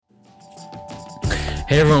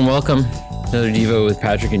Hey everyone, welcome. Another Devo with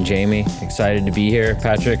Patrick and Jamie. Excited to be here.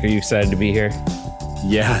 Patrick, are you excited to be here?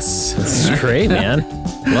 Yes. This is great, man.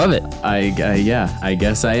 Love it. Yeah, I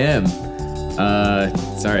guess I am.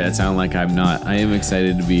 Sorry, that sounded like I'm not. I am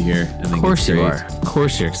excited to be here. Of course you are. Of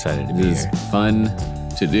course you're excited to be here. It's fun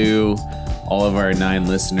to do. All of our 9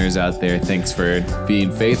 listeners out there, thanks for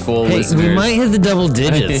being faithful listeners. We might hit the double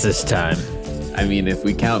digits this time. I mean, if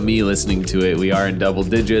we count me listening to it, we are in double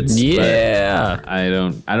digits. Yeah. But I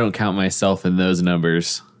don't count myself in those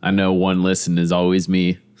numbers. I know one listen is always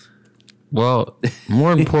me. Well,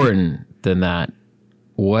 more important than that,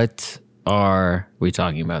 what are we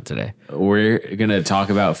talking about today? We're going to talk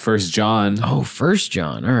about 1 John. Oh, 1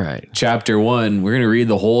 John. All right. Chapter 1. We're going to read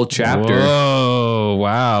the whole chapter. Whoa,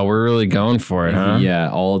 wow. We're really going for it, huh? Yeah,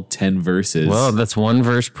 all 10 verses. Well, that's one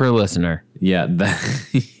verse per listener. Yeah,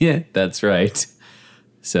 yeah, that's right.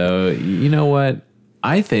 So, you know what?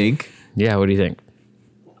 I think... Yeah, what do you think?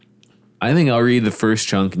 I think I'll read the first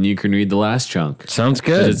chunk and you can read the last chunk. Sounds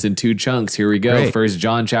good. It's in 2 chunks. Here we go. Great. 1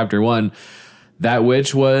 John chapter 1. That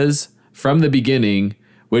which was from the beginning,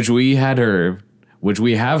 which we have heard, which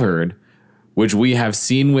we have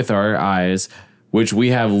seen with our eyes, which we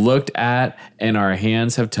have looked at and our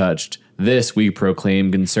hands have touched. This we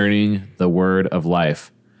proclaim concerning the word of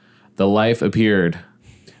life. The life appeared.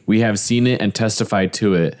 We have seen it and testified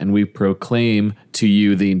to it, and we proclaim to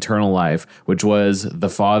you the eternal life, which was the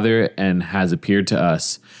Father and has appeared to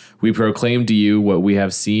us. We proclaim to you what we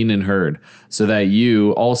have seen and heard, so that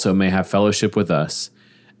you also may have fellowship with us.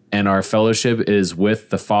 And our fellowship is with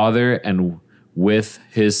the Father and with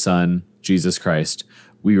his Son, Jesus Christ.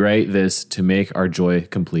 We write this to make our joy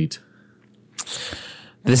complete.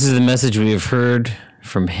 This is the message we have heard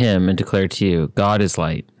from him and declare to you. God is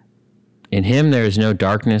light. In him there is no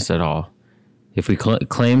darkness at all. If we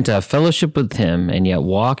claim to have fellowship with him and yet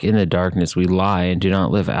walk in the darkness, we lie and do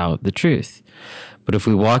not live out the truth. But if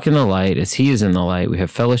we walk in the light as he is in the light, we have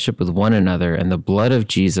fellowship with one another, and the blood of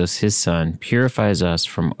Jesus, his Son, purifies us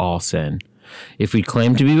from all sin. If we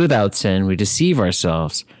claim to be without sin, we deceive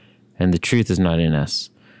ourselves, and the truth is not in us.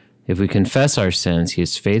 If we confess our sins, he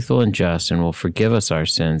is faithful and just and will forgive us our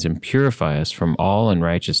sins and purify us from all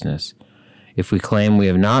unrighteousness. If we claim we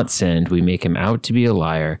have not sinned, we make him out to be a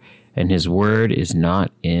liar, and his word is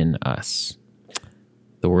not in us.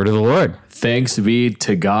 The word of the Lord. Thanks be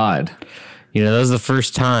to God. You know, that was the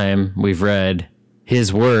first time we've read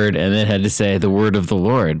his word and then had to say the word of the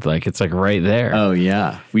Lord. Like, it's like right there. Oh,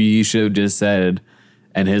 yeah. You should have just said,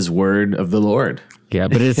 and his word of the Lord. Yeah,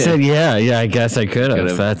 but it said, yeah, I guess I could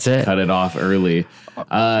have. That's it. Cut it off early.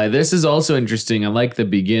 This is also interesting. I like the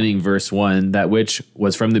beginning, verse 1, that which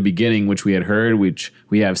was from the beginning, which we had heard, which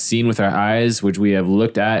we have seen with our eyes, which we have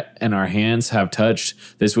looked at, and our hands have touched.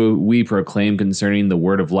 This we proclaim concerning the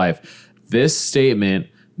word of life. This statement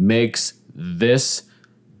makes this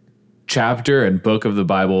chapter and book of the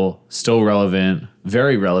Bible still relevant,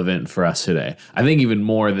 very relevant for us today. I think even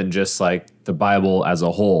more than just like the Bible as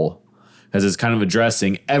a whole, because it's kind of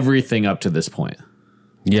addressing everything up to this point.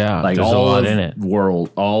 Yeah, like there's all a lot of in it.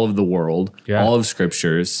 All of the world, yeah. All of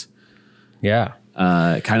scriptures. Yeah.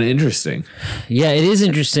 Kind of interesting. Yeah, it is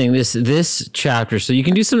interesting, this chapter. So you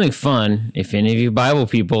can do something fun. If any of you Bible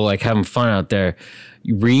people like having fun out there,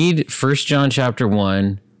 read 1 John chapter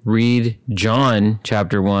 1, read John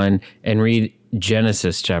chapter 1, and read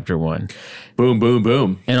Genesis chapter 1. Boom, boom,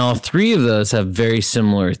 boom. And all 3 of those have very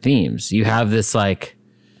similar themes. You have this like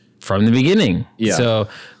from the beginning. Yeah. So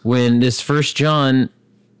when this 1 John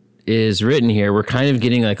is written here, we're kind of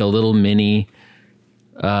getting like a little mini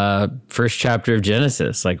first chapter of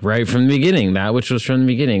Genesis, like right from the beginning, that which was from the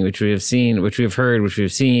beginning, which we have seen, which we have heard, which we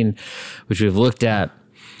have seen, which we have looked at.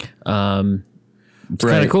 It's kind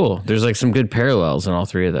of cool. There's like some good parallels in all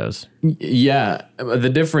 3 of those. Yeah. The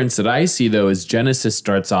difference that I see though is Genesis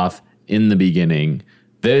starts off in the beginning.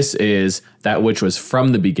 This is that which was from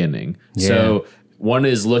the beginning. Yeah. So one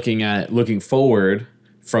is looking forward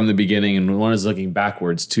from the beginning, and one is looking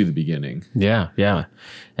backwards to the beginning. Yeah, yeah.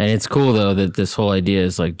 And it's cool, though, that this whole idea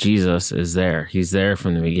is like Jesus is there. He's there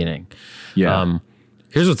from the beginning. Yeah.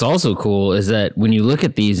 Here's what's also cool is that when you look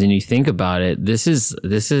at these and you think about it, this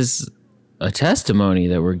is a testimony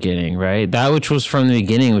that we're getting, right? That which was from the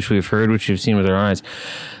beginning, which we've heard, which we've seen with our eyes.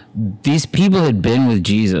 These people had been with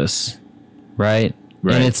Jesus, right?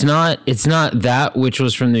 Right. And it's not that which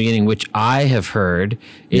was from the beginning, which I have heard.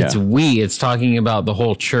 It's it's talking about the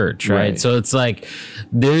whole church, right? So it's like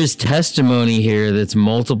there's testimony here that's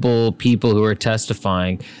multiple people who are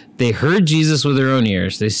testifying. They heard Jesus with their own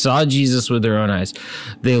ears. They saw Jesus with their own eyes.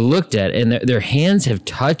 They looked at it, and their hands have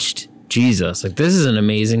touched Jesus. Like, this is an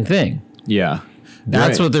amazing thing. Yeah.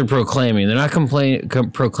 That's Right. what they're proclaiming. They're not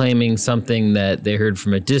proclaiming something that they heard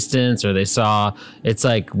from a distance or they saw. It's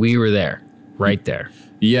like we were there, right there.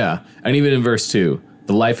 Yeah. And even in verse 2,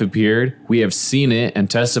 the life appeared, we have seen it and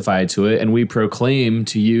testified to it, and we proclaim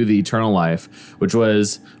to you the eternal life, which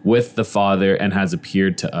was with the Father and has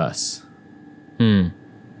appeared to us.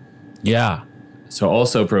 Yeah. So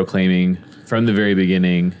also proclaiming from the very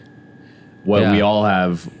beginning what Yeah. we all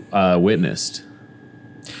have witnessed.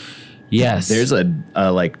 Yes. There's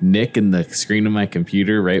a like nick in the screen of my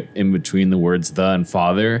computer right in between the words the and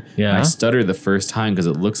father. Yeah. And I stutter the first time because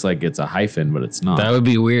it looks like it's a hyphen, but it's not. That would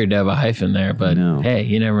be weird to have a hyphen there, but know. hey,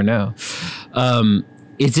 you never know.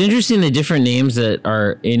 It's interesting the different names that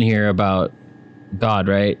are in here about God,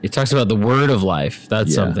 right? It talks about the word of life. That's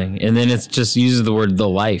Yeah. something. And then it just uses the word the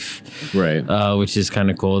life, Right. which is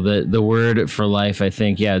kind of cool. The word for life, I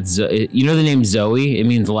think, yeah. You know the name Zoe? It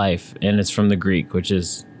means life, and it's from the Greek, which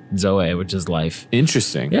is Zoe, which is life.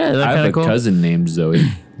 Interesting. Yeah, that's I have kinda a cool. cousin named Zoe.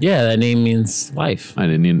 Yeah, that name means life. I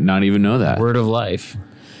didn't not even know that. Word of life.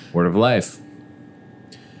 Word of life.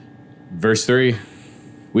 Verse 3.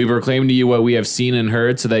 We proclaim to you what we have seen and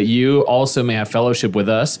heard, so that you also may have fellowship with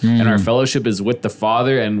us. And our fellowship is with the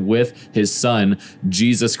Father and with his Son,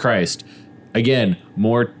 Jesus Christ. Again,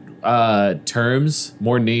 more terms,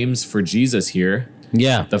 more names for Jesus here.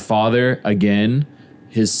 Yeah. The Father, again,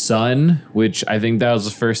 his Son, which I think that was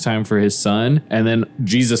the first time for his Son, and then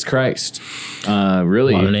Jesus Christ.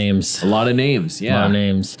 Really, A lot of names. A lot of names, yeah. A lot of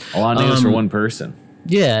names. A lot of names for one person.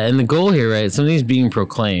 Yeah, and the goal here, right? Something's being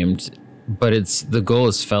proclaimed, but the goal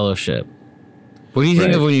is fellowship. What do you think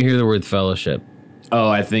Right. of when you hear the word fellowship? Oh,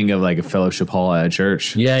 I think of like a fellowship hall at a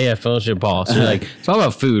church. Yeah, fellowship hall. So like it's all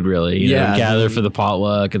about food, really. You know, gather for the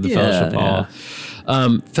potluck at the fellowship hall.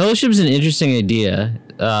 Fellowship is an interesting idea.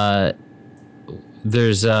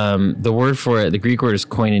 There's the word for it. The Greek word is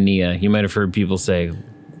koinonia. You might have heard people say,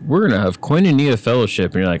 "We're gonna have koinonia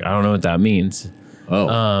fellowship," and you're like, "I don't know what that means."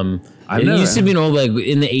 Oh, It used to be an old, like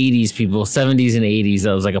in the 80s, 70s and 80s,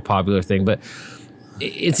 that was like a popular thing. But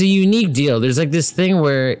it's a unique deal. There's like this thing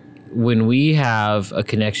where when we have a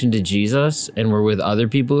connection to Jesus and we're with other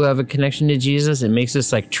people who have a connection to Jesus, it makes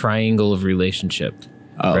this like triangle of relationship.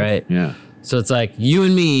 oh, right. Yeah, So it's like you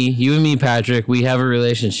and me, Patrick, we have a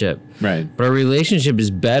relationship. right. But our relationship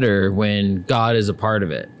is better when God is a part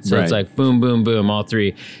of it. So it's Right. like boom, boom, boom, all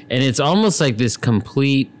three. And it's almost like this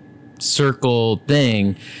complete circle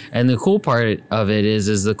thing. And the cool part of it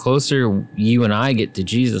is the closer you and I get to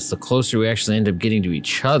Jesus, the closer we actually end up getting to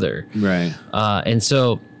each other. Right. And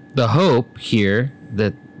so the hope here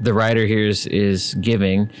that the writer here is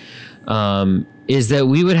giving is that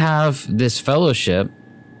we would have this fellowship.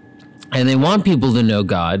 And they want people to know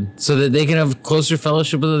God so that they can have closer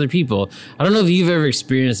fellowship with other people. I don't know if you've ever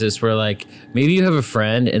experienced this where like maybe you have a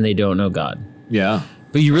friend and they don't know God, Yeah.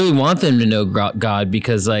 but you really want them to know God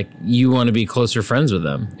because like you want to be closer friends with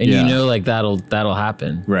them, and Yeah. you know like that'll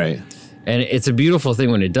happen. Right. And it's a beautiful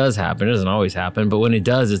thing when it does happen. It doesn't always happen, but when it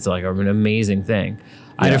does, it's like an amazing thing.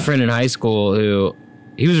 I had a Yeah. friend in high school who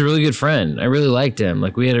he was a really good friend. I really liked him.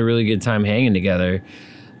 Like we had a really good time hanging together,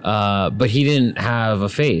 but he didn't have a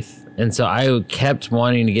faith. And so I kept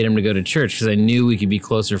wanting to get him to go to church because I knew we could be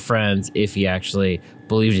closer friends if he actually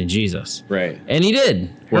believed in Jesus. Right. And he did.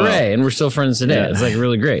 Wow. Hooray. And we're still friends today. Yeah. It's like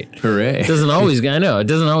really great. Hooray. It doesn't always, I know, it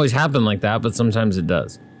doesn't always happen like that, but sometimes it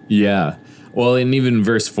does. Yeah. Well, and even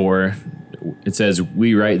verse 4, it says,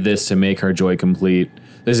 we write this to make our joy complete.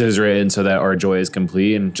 This is written so that our joy is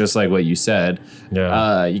complete. And just like what you said,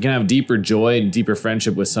 Yeah. you can have deeper joy and deeper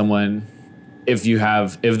friendship with someone if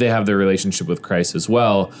they have their relationship with Christ as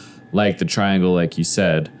well, like the triangle, like you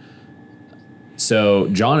said. So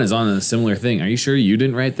John is on a similar thing. Are you sure you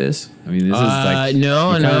didn't write this? I mean, this is like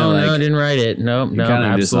no, I like, didn't write it. No, kind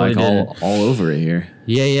of just absolutely like didn't. all over it here.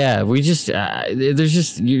 Yeah. We just there's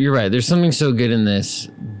just you're right. There's something so good in this,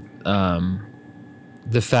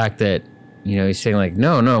 the fact that he's saying like,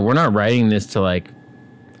 no, we're not writing this to like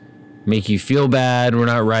make you feel bad. We're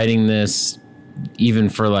not writing this even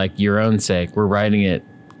for like your own sake. We're writing it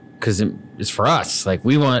because it's for us. Like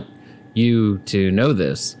we want you to know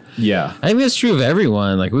this. Yeah. I think that's true of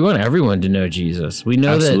everyone. Like we want everyone to know Jesus. We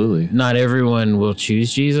know Absolutely. that not everyone will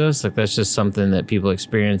choose Jesus. Like that's just something that people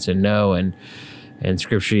experience and know. And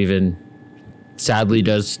Scripture even sadly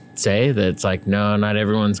does say that it's like, no, not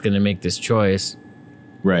everyone's going to make this choice.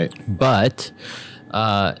 Right. But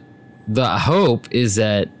the hope is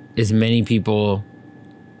that as many people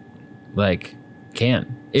like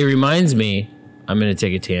can. It reminds me. I'm going to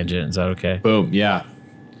take a tangent. Is that okay? Boom. Yeah.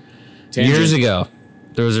 Tangent. Years ago,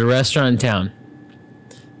 there was a restaurant in town.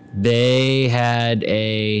 They had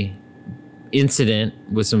a incident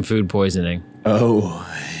with some food poisoning. Oh.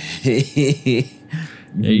 You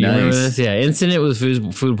remember this? Yeah, incident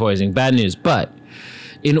with food poisoning. Bad news. But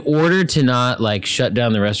in order to not like shut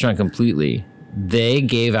down the restaurant completely, they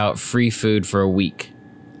gave out free food for a week.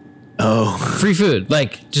 Oh. Free food,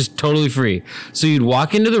 like just totally free. So you'd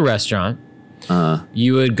walk into the restaurant,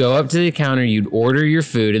 you would go up to the counter, you'd order your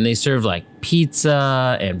food, and they served like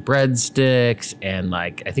pizza and breadsticks and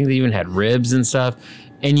like I think they even had ribs and stuff.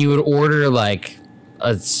 And you would order like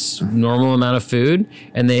a normal amount of food,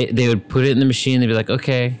 and they would put it in the machine. They'd be like,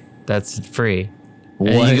 "Okay, that's free."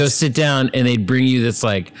 What? And you go sit down, and they'd bring you this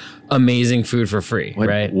like amazing food for free,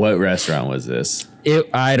 right? What restaurant was this?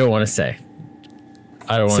 I don't want to say.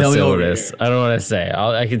 I don't want to say what it is. I don't want to say.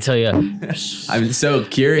 I can tell you. I'm so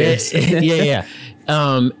curious. Yeah.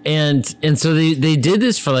 And so they did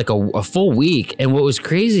this for like a full week. And what was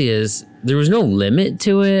crazy is there was no limit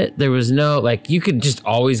to it. There was no, like, you could just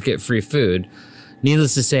always get free food.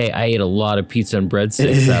 Needless to say, I ate a lot of pizza and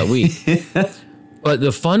breadsticks that week. But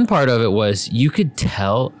the fun part of it was you could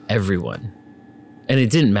tell everyone. And it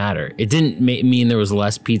didn't matter. It didn't mean there was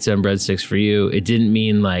less pizza and breadsticks for you. It didn't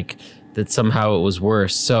mean like that somehow it was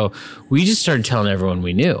worse. So we just started telling everyone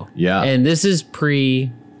we knew. Yeah. And this is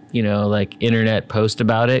pre, like internet post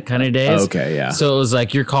about it kind of days. Okay, yeah. So it was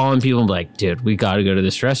like you're calling people and be like, dude, we got to go to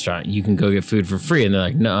this restaurant. You can go get food for free. And they're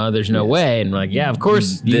like, no, there's no way. And we're like, yeah, of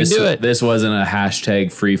course you can do it. This wasn't a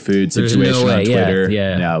hashtag free food situation on Twitter.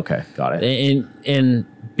 Yeah. Okay. Got it. And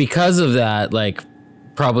because of that, like,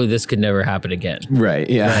 probably this could never happen again. Right.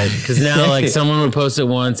 Yeah. Right. Because now, like, someone would post it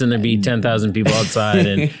once and there'd be 10,000 people outside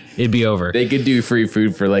and it'd be over. They could do free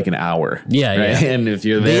food for like an hour. Yeah. Right? Yeah. And if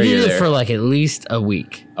you're there, they did you're it there. for like at least a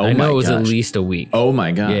week. Oh I know my it was gosh. at least a week. Oh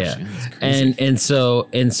my gosh. Yeah. And so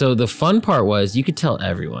the fun part was you could tell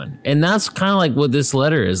everyone. And that's kind of like what this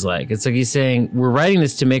letter is like. It's like he's saying, we're writing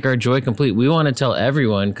this to make our joy complete. We want to tell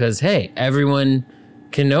everyone because, hey, everyone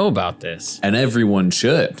can know about this. And everyone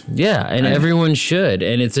should. Yeah, and everyone should.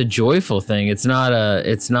 And it's a joyful thing. It's not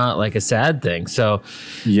like a sad thing. So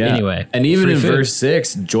anyway. And even in food. verse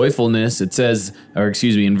 6, joyfulness, it says,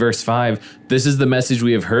 in verse 5, this is the message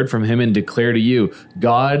we have heard from him and declare to you.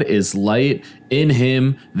 God is light. In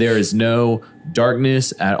him there is no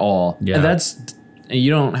darkness at all. Yeah. And you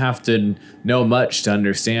don't have to know much to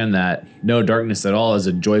understand that no darkness at all is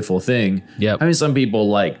a joyful thing. Yep. I mean, some people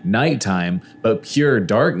like nighttime, but pure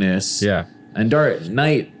darkness. Yeah. And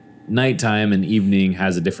nighttime and evening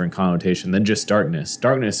has a different connotation than just darkness.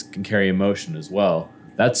 Darkness can carry emotion as well.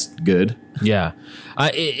 That's good. Yeah.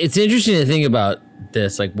 It's interesting to think about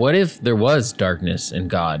this. Like, what if there was darkness in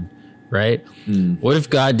God, right? What if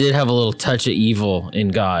God did have a little touch of evil in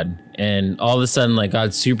God? And all of a sudden, like,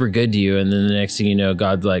 God's super good to you. And then the next thing you know,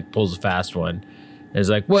 God, like, pulls a fast one. And it's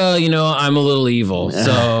like, well, I'm a little evil.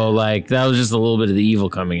 So, like, that was just a little bit of the evil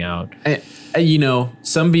coming out.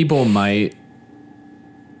 Some people might,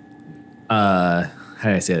 how do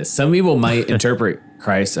I say this? Some people might interpret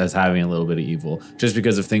Christ as having a little bit of evil just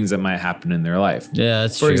because of things that might happen in their life. Yeah,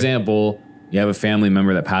 that's true. For example, you have a family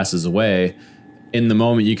member that passes away. In the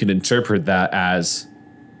moment, you can interpret that as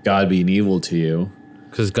God being evil to you.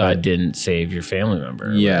 Because God didn't save your family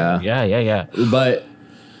member. Yeah. Yeah. But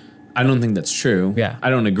I don't think that's true. Yeah. I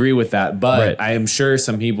don't agree with that. But Right. I am sure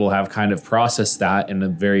some people have kind of processed that in a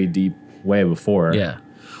very deep way before. Yeah.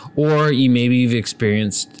 Or you've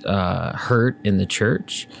experienced hurt in the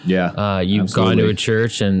church. Yeah. You've absolutely. gone to a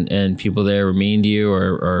church and people there were mean to you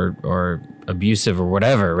or abusive or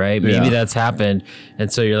whatever, right? Maybe Yeah. that's happened.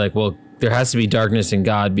 And so you're like, well, there has to be darkness in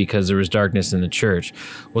God because there was darkness in the church.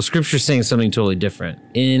 Well, Scripture's saying something totally different.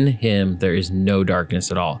 In him, there is no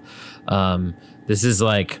darkness at all. This is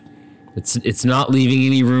like, it's not leaving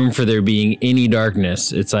any room for there being any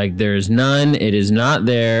darkness. It's like there is none. It is not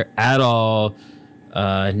there at all.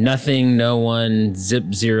 Nothing, no one,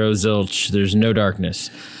 zip, zero, zilch. There's no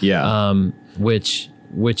darkness. Yeah. Which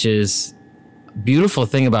is a beautiful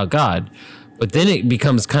thing about God. But then it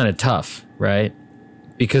becomes kind of tough, right?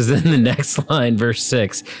 Because then the next line, verse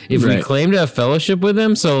 6, if we Right. claim to have fellowship with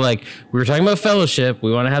him, so like we were talking about fellowship,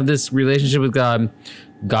 we want to have this relationship with God.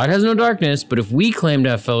 God has no darkness, but if we claim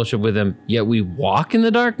to have fellowship with him, yet we walk in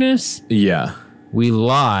the darkness, Yeah. we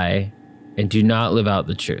lie and do not live out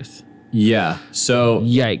the truth. Yeah. So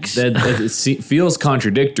Yikes. that feels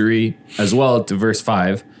contradictory as well to verse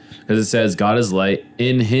 5 because it says, God is light.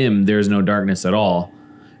 In him, there is no darkness at all.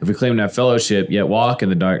 If we claim to have fellowship, yet walk in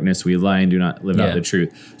the darkness, we lie and do not live out the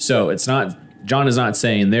truth. So John is not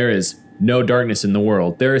saying there is no darkness in the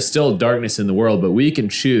world. There is still darkness in the world, but we can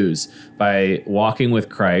choose by walking with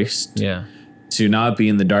Christ to not be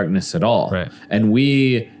in the darkness at all. Right. And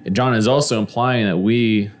John is also implying that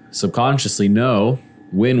we subconsciously know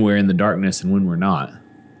when we're in the darkness and when we're not.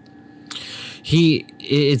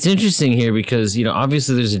 It's interesting here because,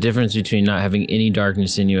 obviously there's a difference between not having any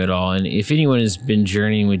darkness in you at all. And if anyone has been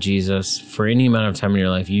journeying with Jesus for any amount of time in your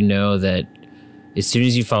life, you know that as soon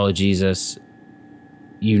as you follow Jesus,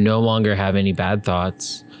 you no longer have any bad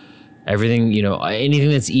thoughts. Everything, anything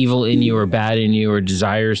that's evil in you or bad in you or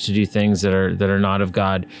desires to do things that are not of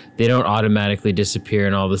God, they don't automatically disappear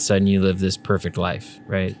and all of a sudden you live this perfect life,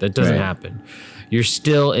 right? That doesn't happen. You're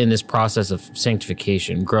still in this process of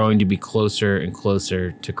sanctification, growing to be closer and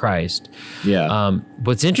closer to Christ. Yeah.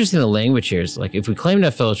 What's interesting, the language here is like, if we claim to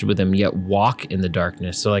have fellowship with him, yet walk in the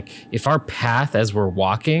darkness. So like if our path as we're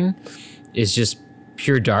walking is just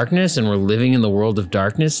pure darkness and we're living in the world of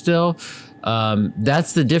darkness still,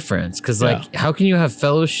 that's the difference. Because how can you have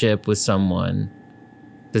fellowship with someone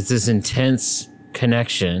that's this intense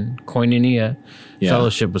connection, koinonia,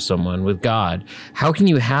 fellowship with someone, with God? How can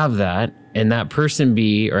you have that and that person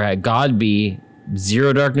be, or God be,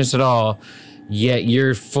 zero darkness at all, yet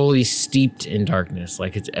you're fully steeped in darkness,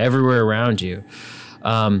 like it's everywhere around you?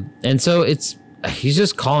 And so he's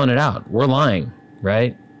just calling it out. We're lying,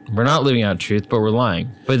 right? We're not living out truth, but we're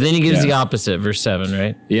lying. But then he gives the opposite, verse 7,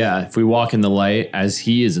 right? Yeah, if we walk in the light as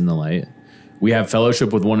he is in the light, we have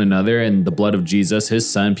fellowship with one another, and the blood of Jesus, his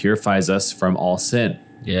son, purifies us from all sin.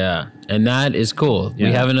 Yeah, and that is cool. Yeah.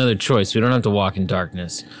 We have another choice. We don't have to walk in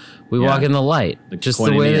darkness. We walk in the light, just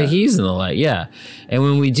the way that he's in the light. Yeah. And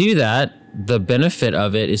when we do that, the benefit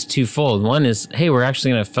of it is twofold. One is, hey, we're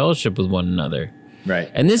actually going to have fellowship with one another. Right.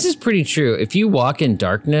 And this is pretty true. If you walk in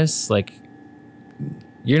darkness, like,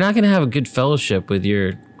 you're not going to have a good fellowship with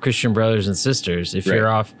your Christian brothers and sisters if you're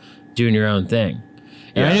off doing your own thing.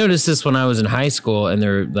 And I noticed this when I was in high school, and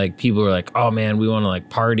there were like people were like, "Oh man, we want to like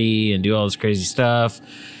party and do all this crazy stuff."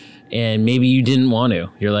 And maybe you didn't want to.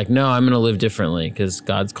 You're like, "No, I'm going to live differently because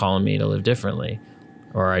God's calling me to live differently,"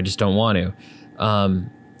 or I just don't want to.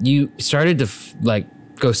 You started to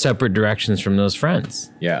go separate directions from those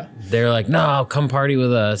friends. Yeah. They're like, "No, come party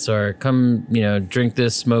with us," or come, drink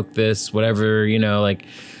this, smoke this, whatever,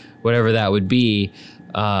 whatever that would be.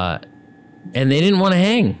 And they didn't want to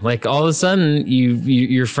hang. Like all of a sudden,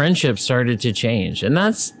 your friendship started to change, and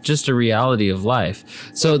that's just a reality of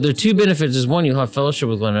life. So the two benefits is, one, you'll have fellowship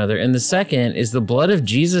with one another, and the second is the blood of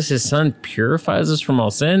Jesus, his son, purifies us from all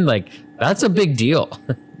sin. Like that's a big deal.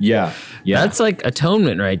 Yeah. That's like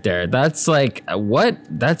atonement right there. That's like what?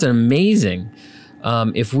 That's amazing.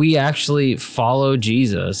 If we actually follow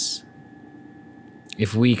Jesus,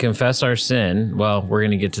 if we confess our sin, well, we're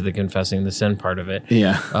going to get to the confessing the sin part of it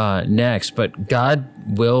next, but God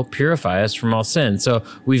will purify us from all sin. So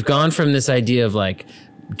we've gone from this idea of like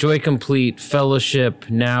joy complete, fellowship.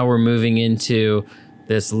 Now we're moving into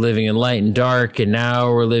this living in light and dark, and now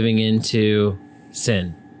we're living into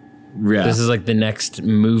sin. Yeah. This is like the next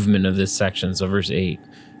movement of this section. So verse 8.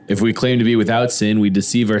 If we claim to be without sin, we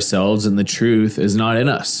deceive ourselves and the truth is not in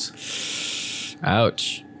us.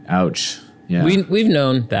 Ouch. Yeah. We've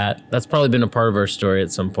known that. That's probably been a part of our story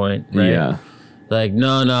at some point, right? Yeah. Like,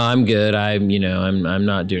 no, I'm good. I'm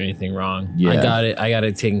not doing anything wrong. Yeah. I got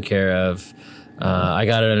it taken care of. I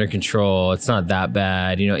got it under control. It's not that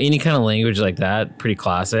bad. Any kind of language like that, pretty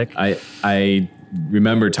classic. I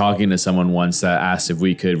remember talking to someone once that asked if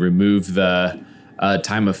we could remove the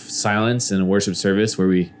time of silence in a worship service where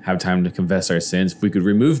we have time to confess our sins. If we could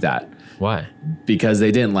remove that. Why? Because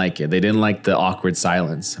they didn't like it. They didn't like the awkward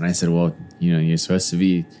silence. And I said, well, you're supposed to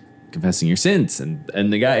be confessing your sins.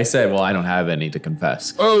 And the guy said, well, I don't have any to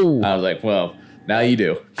confess. Oh. I was like, well, now you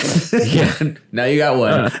do. Yeah. Now you got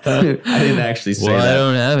one. I didn't actually say that. I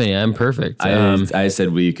don't have any. I'm perfect. I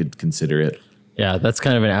said we could consider it. Yeah, that's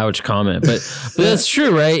kind of an ouch comment. But that's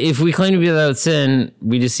true, right? If we claim to be without sin,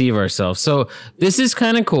 we deceive ourselves. So this is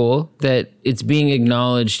kind of cool that it's being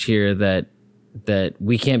acknowledged here that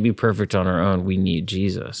we can't be perfect on our own. We need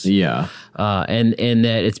Jesus. Yeah. And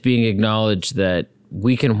that it's being acknowledged that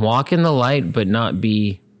we can walk in the light but not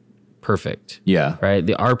be perfect. Yeah. Right?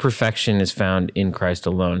 Our perfection is found in Christ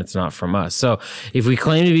alone. It's not from us. So if we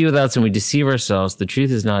claim to be without sin, we deceive ourselves. The truth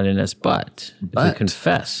is not in us. But if we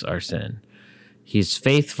confess our sin, he's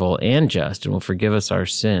faithful and just and will forgive us our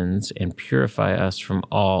sins and purify us from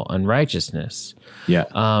all unrighteousness. Yeah.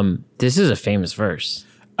 This is a famous verse.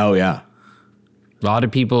 Oh, yeah. A lot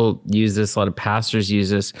of people use this. A lot of pastors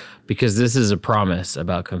use this because this is a promise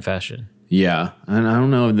about confession. Yeah. And I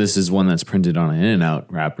don't know if this is one that's printed on an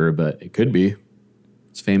In-N-Out wrapper, but it could be.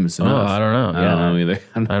 It's famous enough. Oh, I don't know. I don't know either.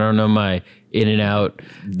 I don't know my In-N-Out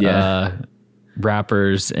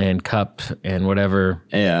wrappers and cup and whatever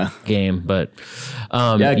game. But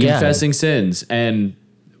confessing sins. And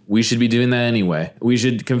we should be doing that anyway. We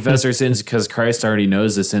should confess our sins because Christ already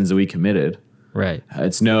knows the sins that we committed. Right.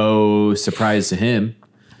 It's no surprise to him.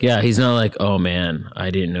 Yeah, he's not like, oh man, I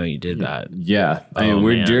didn't know you did that. Yeah, I mean,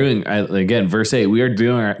 we're doing again, verse 8. We are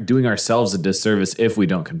doing ourselves a disservice if we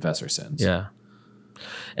don't confess our sins. Yeah,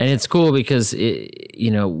 and it's cool because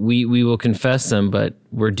we will confess them, but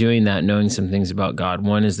we're doing that knowing some things about God.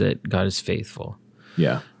 One is that God is faithful.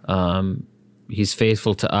 Yeah, He's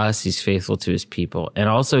faithful to us. He's faithful to his people, and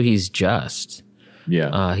also he's just.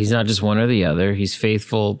 Yeah, he's not just one or the other. He's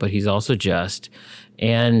faithful, but he's also just,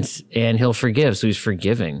 and he'll forgive. So he's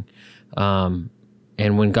forgiving, and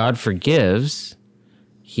when God forgives,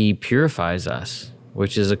 he purifies us,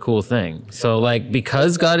 which is a cool thing. So like,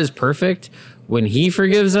 because God is perfect, when he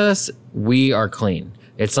forgives us, we are clean.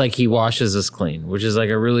 It's like he washes us clean, which is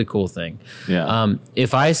like a really cool thing. Yeah.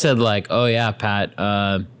 If I said like, oh yeah, Pat,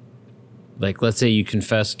 like let's say you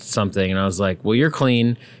confessed something and I was like, well, you're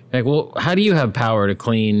clean. Like, well, how do you have power to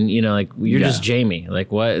clean? Like you're just Jamie.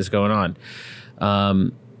 Like, what is going on?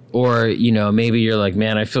 Or, maybe you're like,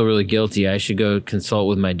 man, I feel really guilty. I should go consult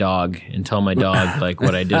with my dog and tell my dog like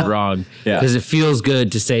what I did wrong. Because it feels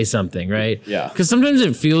good to say something, right? Yeah. Because sometimes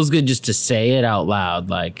it feels good just to say it out loud.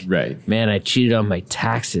 Like, right. Man, I cheated on my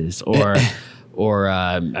taxes or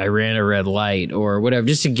I ran a red light or whatever,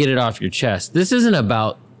 just to get it off your chest. This isn't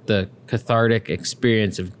about the cathartic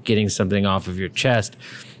experience of getting something off of your chest.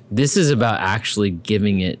 This is about actually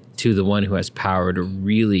giving it to the one who has power to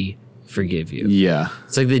really forgive you. Yeah.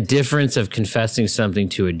 It's like the difference of confessing something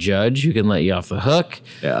to a judge who can let you off the hook,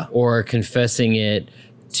 or confessing it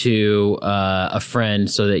to a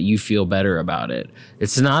friend so that you feel better about it.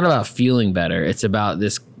 It's not about feeling better. It's about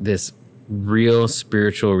this real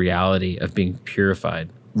spiritual reality of being purified.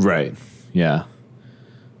 Right. Yeah.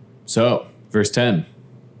 So, verse 10.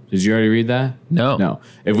 Did you already read that? No.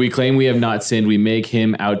 If we claim we have not sinned, we make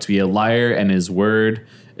him out to be a liar, and his word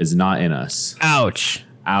is not in us. Ouch.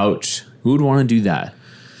 Who would want to do that?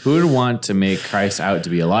 Who would want to make Christ out to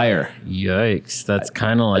be a liar? Yikes. That's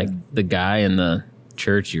kind of like the guy in the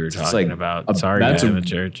church you were talking about. Sorry, guy in the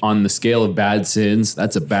church. On the scale of bad sins,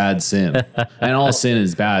 that's a bad sin. And all sin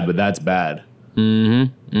is bad, but that's bad.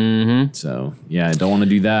 So, yeah, I don't want to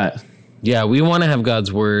do that. Yeah, we want to have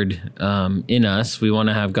God's word in us. We want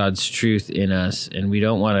to have God's truth in us. And we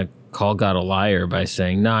don't want to call God a liar by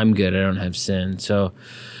saying, no, I'm good. I don't have sin. So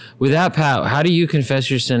with that, Pat, how do you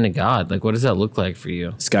confess your sin to God? Like, what does that look like for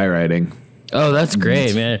you? Skywriting. Oh, that's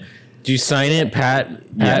great, man. Do you sign it,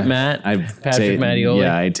 Pat Matt? Patrick Mattioli?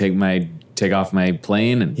 Yeah, I take off my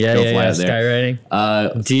plane and go fly out there.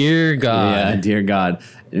 Skywriting? Dear God. Yeah, dear God.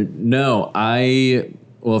 No,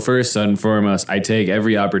 well, first and foremost, I take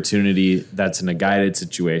every opportunity that's in a guided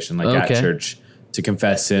situation, like at church, to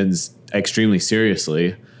confess sins extremely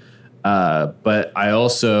seriously. But I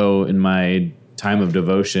also, in my time of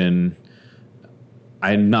devotion,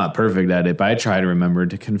 I'm not perfect at it, but I try to remember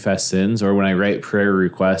to confess sins. Or when I write prayer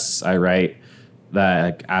requests, I write that,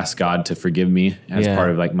 like, ask God to forgive me as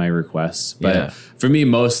part of like my requests. But for me,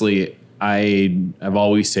 mostly, I've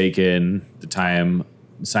always taken the time,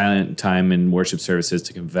 silent time in worship services,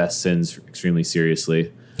 to confess sins extremely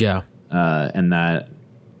seriously. Yeah. And that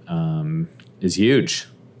is huge.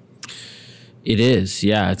 It is.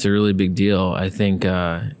 Yeah, it's a really big deal. I think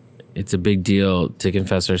it's a big deal to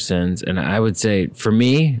confess our sins. And I would say for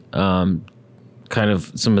me, kind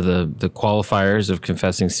of some of the qualifiers of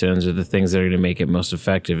confessing sins, or the things that are going to make it most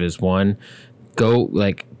effective, is one, don't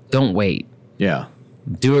wait. Yeah.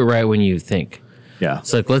 Do it right when you think. Yeah.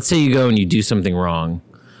 So like, let's say you go and you do something wrong.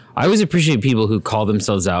 I always appreciate people who call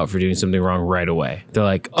themselves out for doing something wrong right away. They're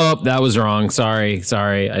like, oh, that was wrong. Sorry.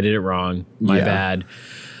 I did it wrong. My bad.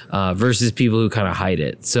 Versus people who kind of hide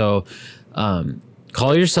it. So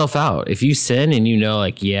call yourself out. If you sin and you know,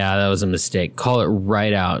 like, that was a mistake, call it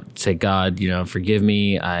right out. Say, God, forgive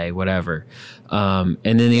me. whatever. And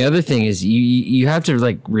then the other thing is you have to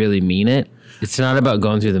like really mean it. It's not about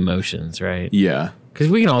going through the motions, right? Yeah. Because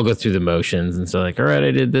we can all go through the motions and say like, all right,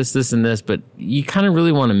 I did this, this, and this, but you kind of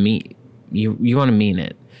really want to mean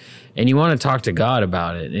it, and you want to talk to God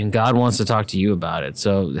about it, and God wants to talk to you about it.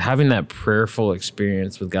 So having that prayerful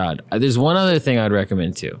experience with God. There's one other thing I'd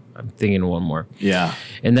recommend too. I'm thinking of one more. Yeah.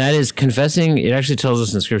 And that is confessing. It actually tells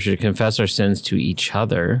us in Scripture to confess our sins to each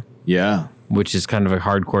other. Yeah. Which is kind of a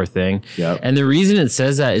hardcore thing. Yep. And the reason it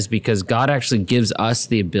says that is because God actually gives us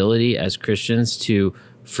the ability as Christians to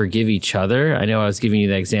forgive each other. I know I was giving you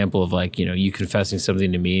the example of like, you confessing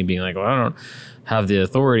something to me and being like, well, I don't have the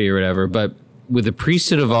authority or whatever. But with the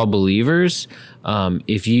priesthood of all believers,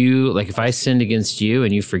 if I sinned against you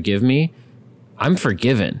and you forgive me, I'm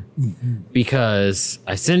forgiven because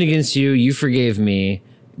I sinned against you, you forgave me.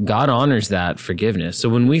 God honors that forgiveness. So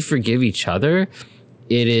when we forgive each other,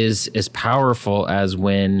 it is as powerful as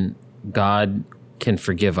when God can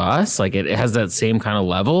forgive us. Like it has that same kind of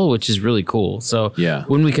level, which is really cool. So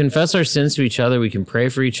when we confess our sins to each other, we can pray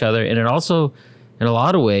for each other. And it also, in a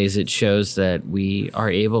lot of ways, it shows that we are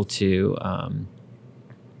able to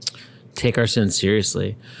take our sins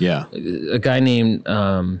seriously. Yeah. A guy named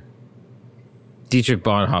Dietrich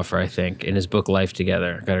Bonhoeffer, I think, in his book Life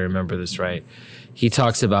Together, I got to remember this right, he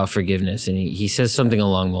talks about forgiveness, and he says something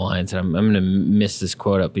along the lines, and I'm going to miss this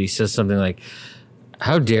quote up, but he says something like,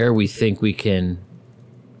 how dare we think we can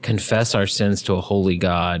confess our sins to a holy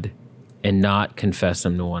God and not confess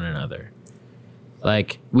them to one another?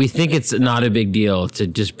 Like, we think it's not a big deal to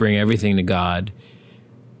just bring everything to God,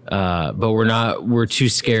 but we're too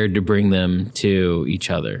scared to bring them to each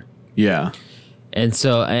other. Yeah. And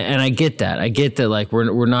so, and I get that. Like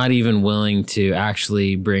we're not even willing to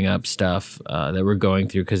actually bring up stuff that we're going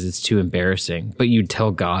through because it's too embarrassing. But you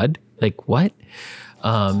tell God, like, what?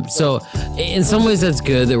 So in some ways that's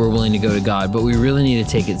good that we're willing to go to God, but we really need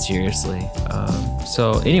to take it seriously.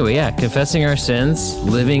 So anyway, confessing our sins,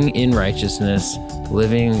 living in righteousness,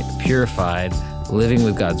 living purified, living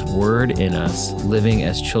with God's word in us, living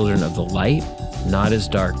as children of the light, not as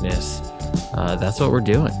darkness. That's what we're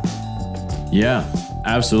doing. Yeah,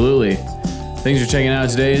 absolutely. Thanks for checking out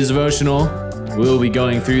today's devotional. We'll be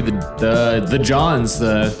going through the Johns,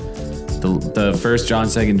 the first John,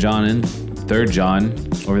 second John, and third John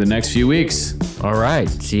over the next few weeks. All right.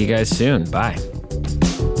 See you guys soon. Bye.